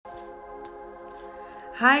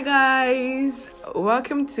Hi guys,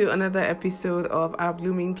 welcome to another episode of our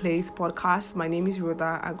Blooming Place podcast. My name is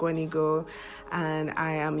Rhoda Agwanigo and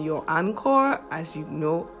I am your anchor, as you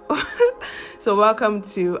know. So welcome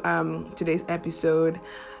to today's episode.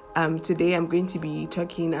 Today I'm going to be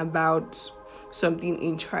talking about something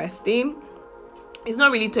interesting. It's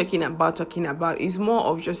not really talking about, it's more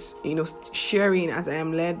of just, sharing as I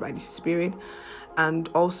am led by the Spirit, and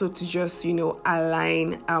also to just,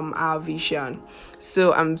 align our vision.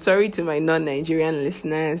 So I'm sorry to my non-Nigerian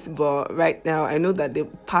listeners, but right now I know that the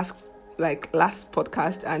past, last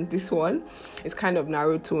podcast and this one is kind of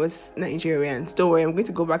narrowed towards Nigerians. Don't worry, I'm going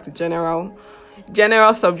to go back to general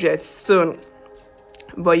subjects soon.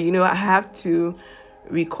 But I have to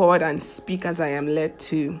record and speak as I am led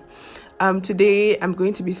to. Today I'm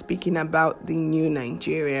going to be speaking about the new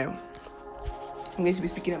Nigeria. I'm going to be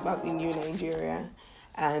speaking about the new Nigeria,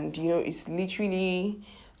 and it's literally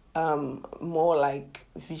more like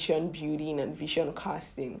vision building and vision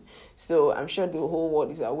casting. So I'm sure the whole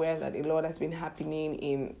world is aware that a lot has been happening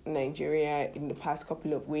in Nigeria in the past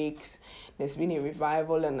couple of weeks. There's been a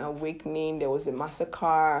revival and awakening. There was a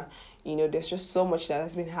massacre. There's just so much that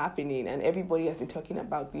has been happening, and everybody has been talking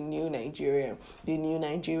about the new Nigeria.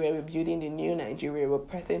 We're building the new Nigeria. We're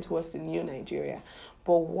pressing towards the new Nigeria.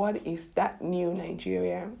 But what is that new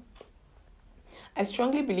Nigeria? I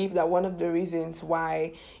strongly believe that one of the reasons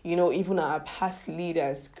why, even our past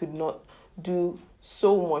leaders could not do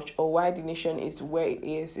so much, or why the nation is where it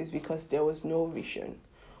is because there was no vision.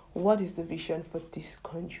 What is the vision for this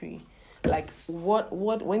country? What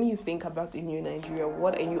when you think about the new Nigeria,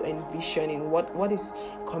 what are you envisioning? What is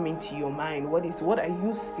coming to your mind? What are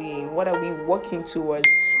you seeing? What are we working towards?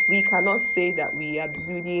 We cannot say that we are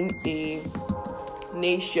building a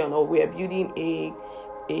nation, or we are building a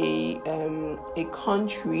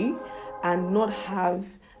country and not have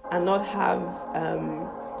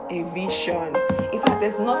a vision. In fact,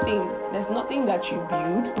 there's nothing that you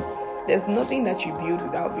build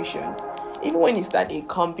without vision. Even when you start a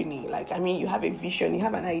company, you have a vision, you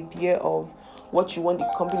have an idea of what you want the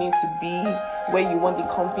company to be, where you want the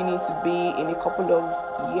company to be in a couple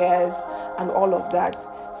of years, and all of that.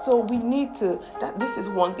 So we need that this is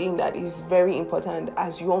one thing that is very important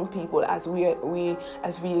as young people, as we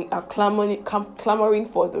are clamoring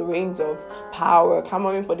for the reins of power,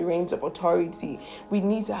 clamoring for the reins of authority. We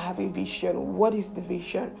need to have a vision. What is the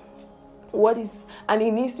vision? And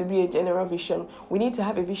it needs to be a general vision. We need to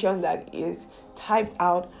have a vision that is typed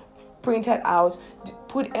out, printed out,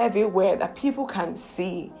 put everywhere that people can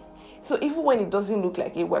see. So even when it doesn't look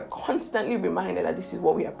like it, we're constantly reminded that this is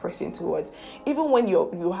what we are pressing towards. Even when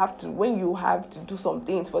you have to do some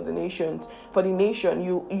things for the nation,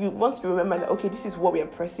 you want to remember that, okay, this is what we are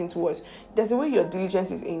pressing towards. There's a way your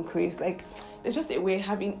diligence is increased. There's just a way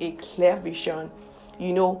having a clear vision,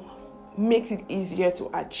 makes it easier to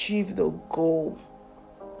achieve the goal.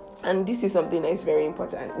 And this is something that is very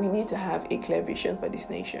important. We need to have a clear vision for this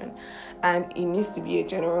nation, and it needs to be a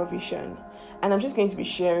general vision. And I'm just going to be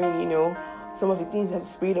sharing, some of the things that the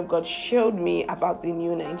Spirit of God showed me about the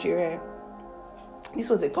new Nigeria. This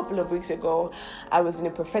was a couple of weeks ago. I was in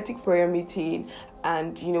a prophetic prayer meeting,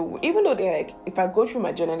 and even though if I go through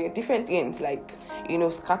my journal, there are different things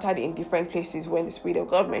scattered in different places when the Spirit of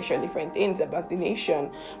God mentioned different things about the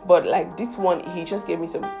nation. But this one, he just gave me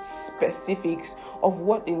some specifics of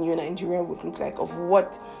what the new Nigeria would look like, of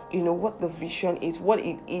what the vision is, what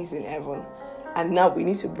it is in heaven. And now we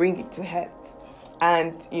need to bring it to earth.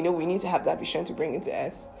 And we need to have that vision to bring it to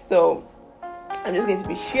earth. So I'm just going to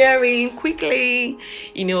be sharing quickly,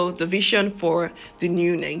 the vision for the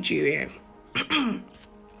new Nigeria.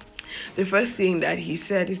 The first thing that he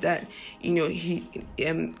said is that,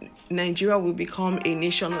 Nigeria will become a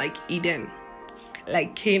nation like Eden,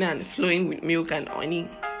 like Canaan, flowing with milk and honey.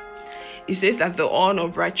 He says that the horn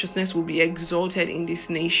of righteousness will be exalted in this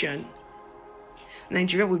nation.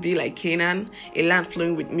 Nigeria will be like Canaan, a land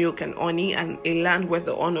flowing with milk and honey, and a land where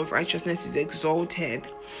the honor of righteousness is exalted.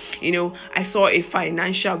 I saw a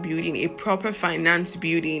financial building, a proper finance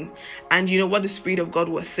building. And what the Spirit of God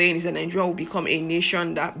was saying is that Nigeria will become a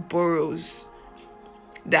nation that borrows,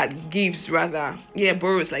 that gives rather. Yeah,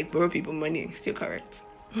 borrows, borrow people money, still correct.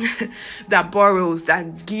 That borrows,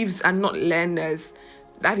 that gives, and not lenders.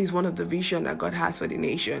 That is one of the vision that God has for the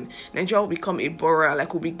nation. Nigeria will become a borrower.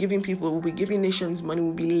 We'll be giving nations money.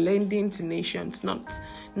 We'll be lending to nations,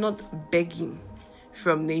 not begging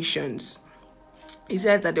from nations. He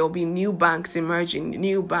said that there will be new banks emerging,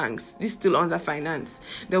 new banks. This is still under finance.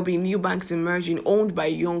 There will be new banks emerging owned by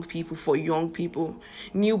young people for young people.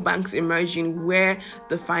 New banks emerging where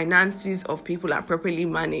the finances of people are properly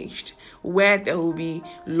managed, where there will be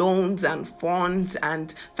loans and funds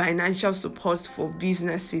and financial support for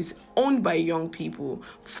businesses owned by young people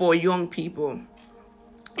for young people.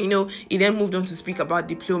 He then moved on to speak about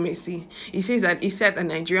diplomacy. He said that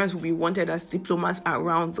Nigerians will be wanted as diplomats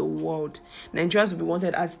around the world. Nigerians will be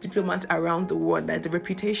wanted as diplomats around the world, that the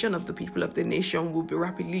reputation of the people of the nation will be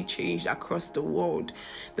rapidly changed across the world.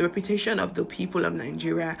 The reputation of the people of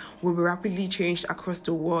Nigeria will be rapidly changed across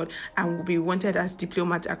the world and will be wanted as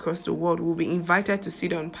diplomats across the world. Will be invited to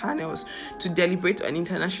sit on panels, to deliberate on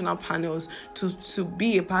international panels, to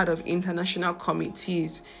be a part of international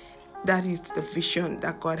committees. That is the vision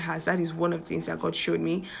that God has. That is one of the things that God showed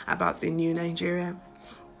me about the new Nigeria.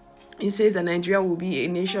 He says that Nigeria will be a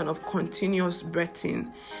nation of continuous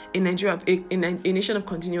birthing, a nation of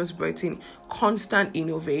continuous birthing, constant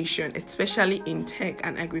innovation, especially in tech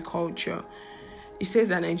and agriculture. It says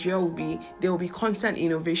that there will be constant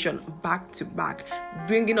innovation back to back,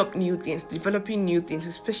 bringing up new things, developing new things,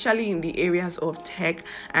 especially in the areas of tech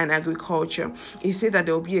and agriculture. It says that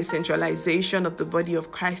there will be a centralization of the body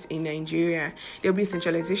of Christ in Nigeria. There will be a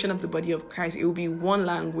centralization of the body of Christ. It will be one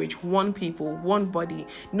language, one people, one body,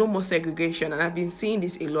 no more segregation. And I've been seeing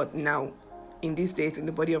this a lot now in these days in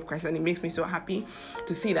the body of Christ, and it makes me so happy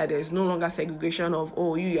to see that there's no longer segregation of,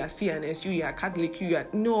 you are CNS, you are Catholic,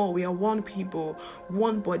 no, we are one people,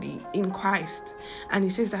 one body in Christ. And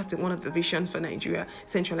he says that's one of the visions for Nigeria: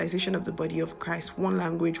 centralization of the body of Christ, one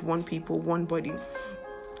language, one people, one body.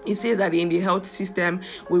 It says that in the health system,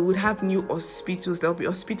 we would have new hospitals. There will be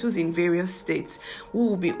hospitals in various states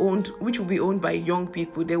which will be owned by young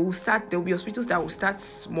people. There will be hospitals that will start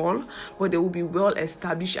small, but they will be well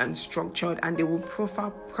established and structured, and they will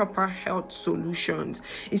provide proper health solutions.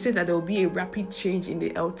 It said that there will be a rapid change in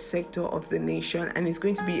the health sector of the nation, and it's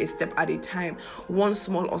going to be a step at a time, one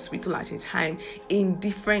small hospital at a time, in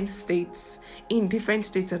different states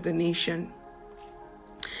of the nation.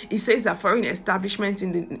 It says that foreign establishments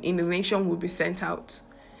in the nation will be sent out.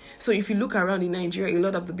 So if you look around in Nigeria, a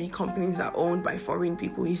lot of the big companies are owned by foreign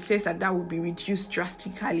people. He says that will be reduced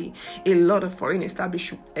drastically. A lot of foreign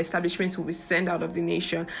establishments will be sent out of the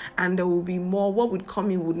nation, and there will be more. What would come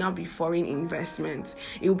in would now be foreign investments.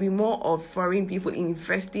 It will be more of foreign people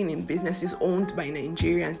investing in businesses owned by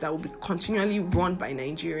Nigerians that will be continually run by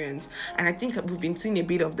Nigerians. And I think we've been seeing a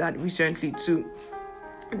bit of that recently too.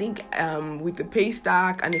 I think with the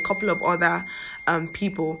Paystack and a couple of other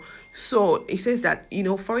people. So it says that,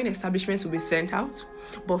 foreign establishments will be sent out,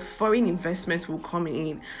 but foreign investments will come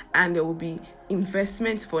in, and there will be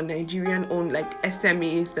investments for Nigerian-owned, like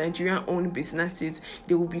SMEs, Nigerian-owned businesses.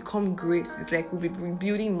 They will become great. It's like we'll be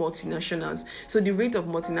rebuilding multinationals. So the rate of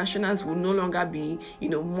multinationals will no longer be,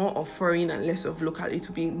 more of foreign and less of local. It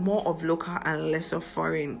will be more of local and less of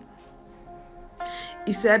foreign.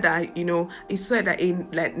 He said that, in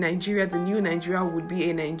Nigeria, the new Nigeria would be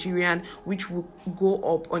a Nigerian which would go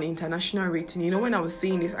up on international rating. When I was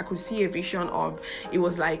saying this, I could see a vision of, it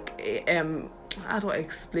was like, how do I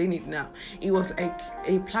explain it now? It was like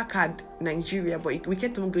a placard Nigeria, but we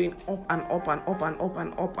kept on going up and up and up and up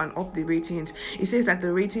and up and up the ratings. It says that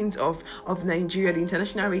the ratings of Nigeria, the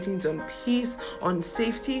international ratings on peace, on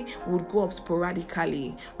safety, would go up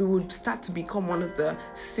sporadically. We would start to become one of the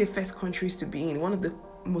safest countries to be in, one of the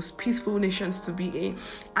most peaceful nations to be in,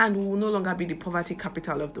 and we will no longer be the poverty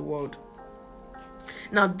capital of the world.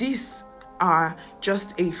 Now, these are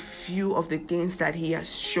just a few of the things that he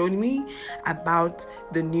has shown me about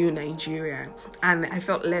the new Nigeria, and I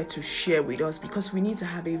felt led to share with us, because we need to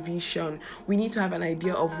have a vision. We need to have an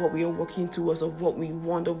idea of what we are working towards, of what we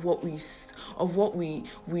want, of what we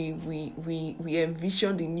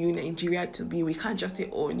envision the new Nigeria to be. We can't just say,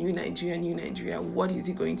 new Nigeria, what is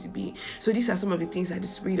it going to be? So these are some of the things that the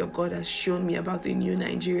Spirit of God has shown me about the new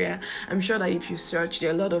Nigeria. I'm sure that if you search, there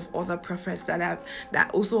are a lot of other prophets that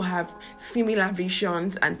also have similar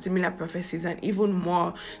visions and similar prophecies, and even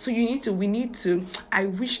more. So we need to, I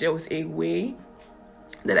wish there was a way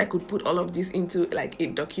that I could put all of this into like a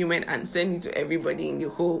document and send it to everybody in the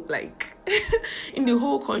whole in the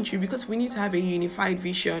whole country, because we need to have a unified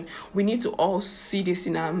vision. We need to all see this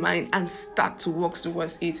in our mind and start to work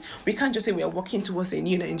towards it. We can't just say we are working towards a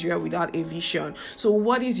new Nigeria without a vision. So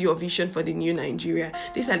what is your vision for the new Nigeria?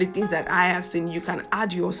 These are the things that I have seen. You can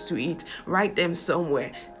add yours to it, write them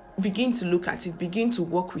somewhere, begin to look at it, begin to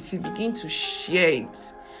work with it, begin to share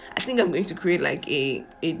it. I think I'm going to create like a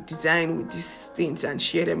design with these things and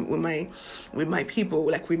share them with my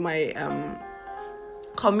people, like with my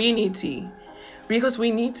community, because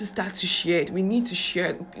we need to start to share it. We need to share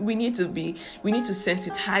it. We need to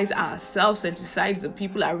sensitize ourselves, sensitize the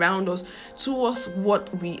people around us towards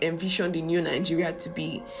what we envision the new Nigeria to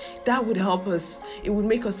be. That would help us. It would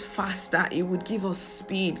make us faster. It would give us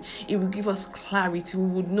speed. It would give us clarity. We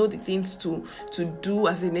would know the things to do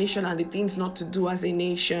as a nation and the things not to do as a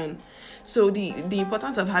nation. So the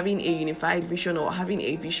importance of having a unified vision, or having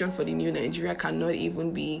a vision for the new Nigeria, I can't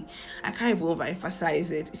even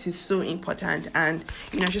overemphasize it. It is so important, and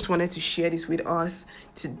I just wanted to share this with us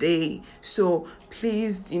today. So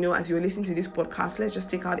please, as you're listening to this podcast, let's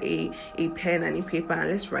just take out a pen and a paper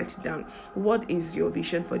and let's write it down. What is your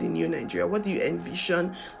vision for the new Nigeria? What do you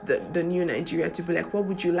envision the new Nigeria to be like? What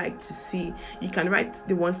would you like to see? You can write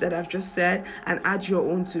the ones that I've just said and add your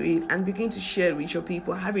own to it, and begin to share it with your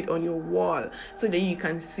people. Have it on your wall so that you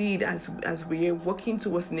can see it. As we're working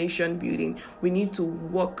towards nation building, we need to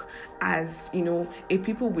work as a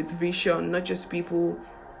people with vision, not just people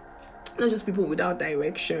without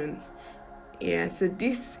direction. So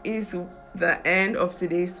this is the end of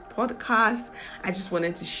today's podcast. I just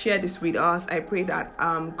wanted to share this with us. I pray that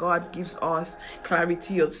God gives us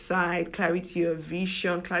clarity of sight, clarity of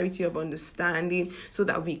vision, clarity of understanding, so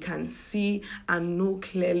that we can see and know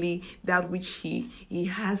clearly that which he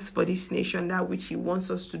has for this nation, that which he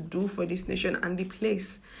wants us to do for this nation, and the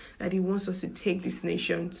place that he wants us to take this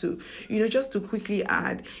nation to. Just to quickly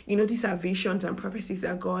add, these are visions and prophecies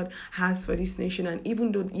that God has for this nation. And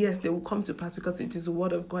even though, yes, they will come to pass because it is the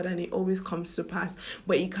word of God and it always comes to pass,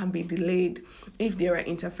 but it can be delayed if there are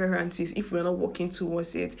interferences, if we're not working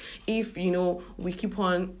towards it, if, we keep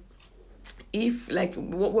on, if like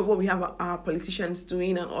what we have our politicians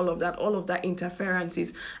doing and all of that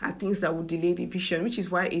interferences are things that would delay the vision, which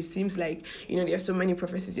is why it seems like there are so many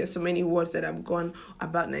prophecies, there are so many words that have gone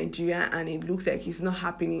about Nigeria and it looks like it's not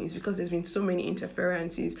happening. It's because there's been so many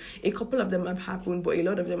interferences. A couple of them have happened, but a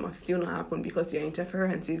lot of them have still not happened because there are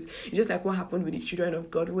interferences. It's just like what happened with the children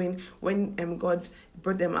of God when God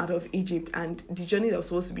brought them out of Egypt, and the journey that was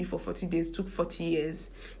supposed to be for 40 days took 40 years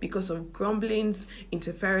because of grumblings,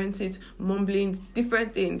 interferences, mumblings,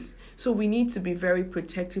 different things. So we need to be very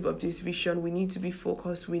protective of this vision. We need to be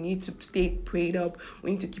focused. We need to stay prayed up.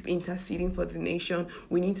 We need to keep interceding for the nation.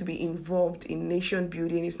 We need to be involved in nation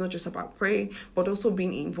building. It's not just about praying, but also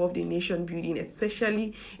being involved in nation building,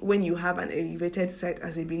 especially when you have an elevated sight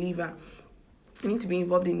as a believer. We need to be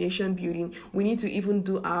involved in nation building. We need to even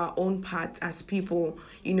do our own part as people,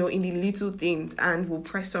 in the little things, and we'll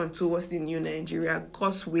press on towards the new Nigeria.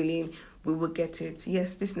 God's willing, we will get it.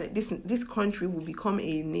 Yes, this country will become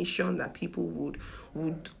a nation that people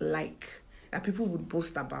would like, that people would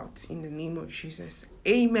boast about, in the name of Jesus.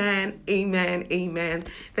 Amen, amen, amen.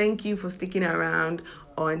 Thank you for sticking around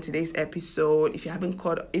on today's episode.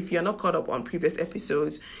 If you're not caught up on previous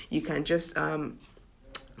episodes, you can just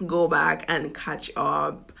go back and catch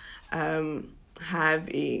up. Have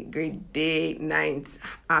a great day, night,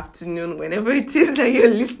 afternoon, whenever it is that you're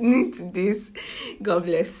listening to this. God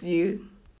bless you.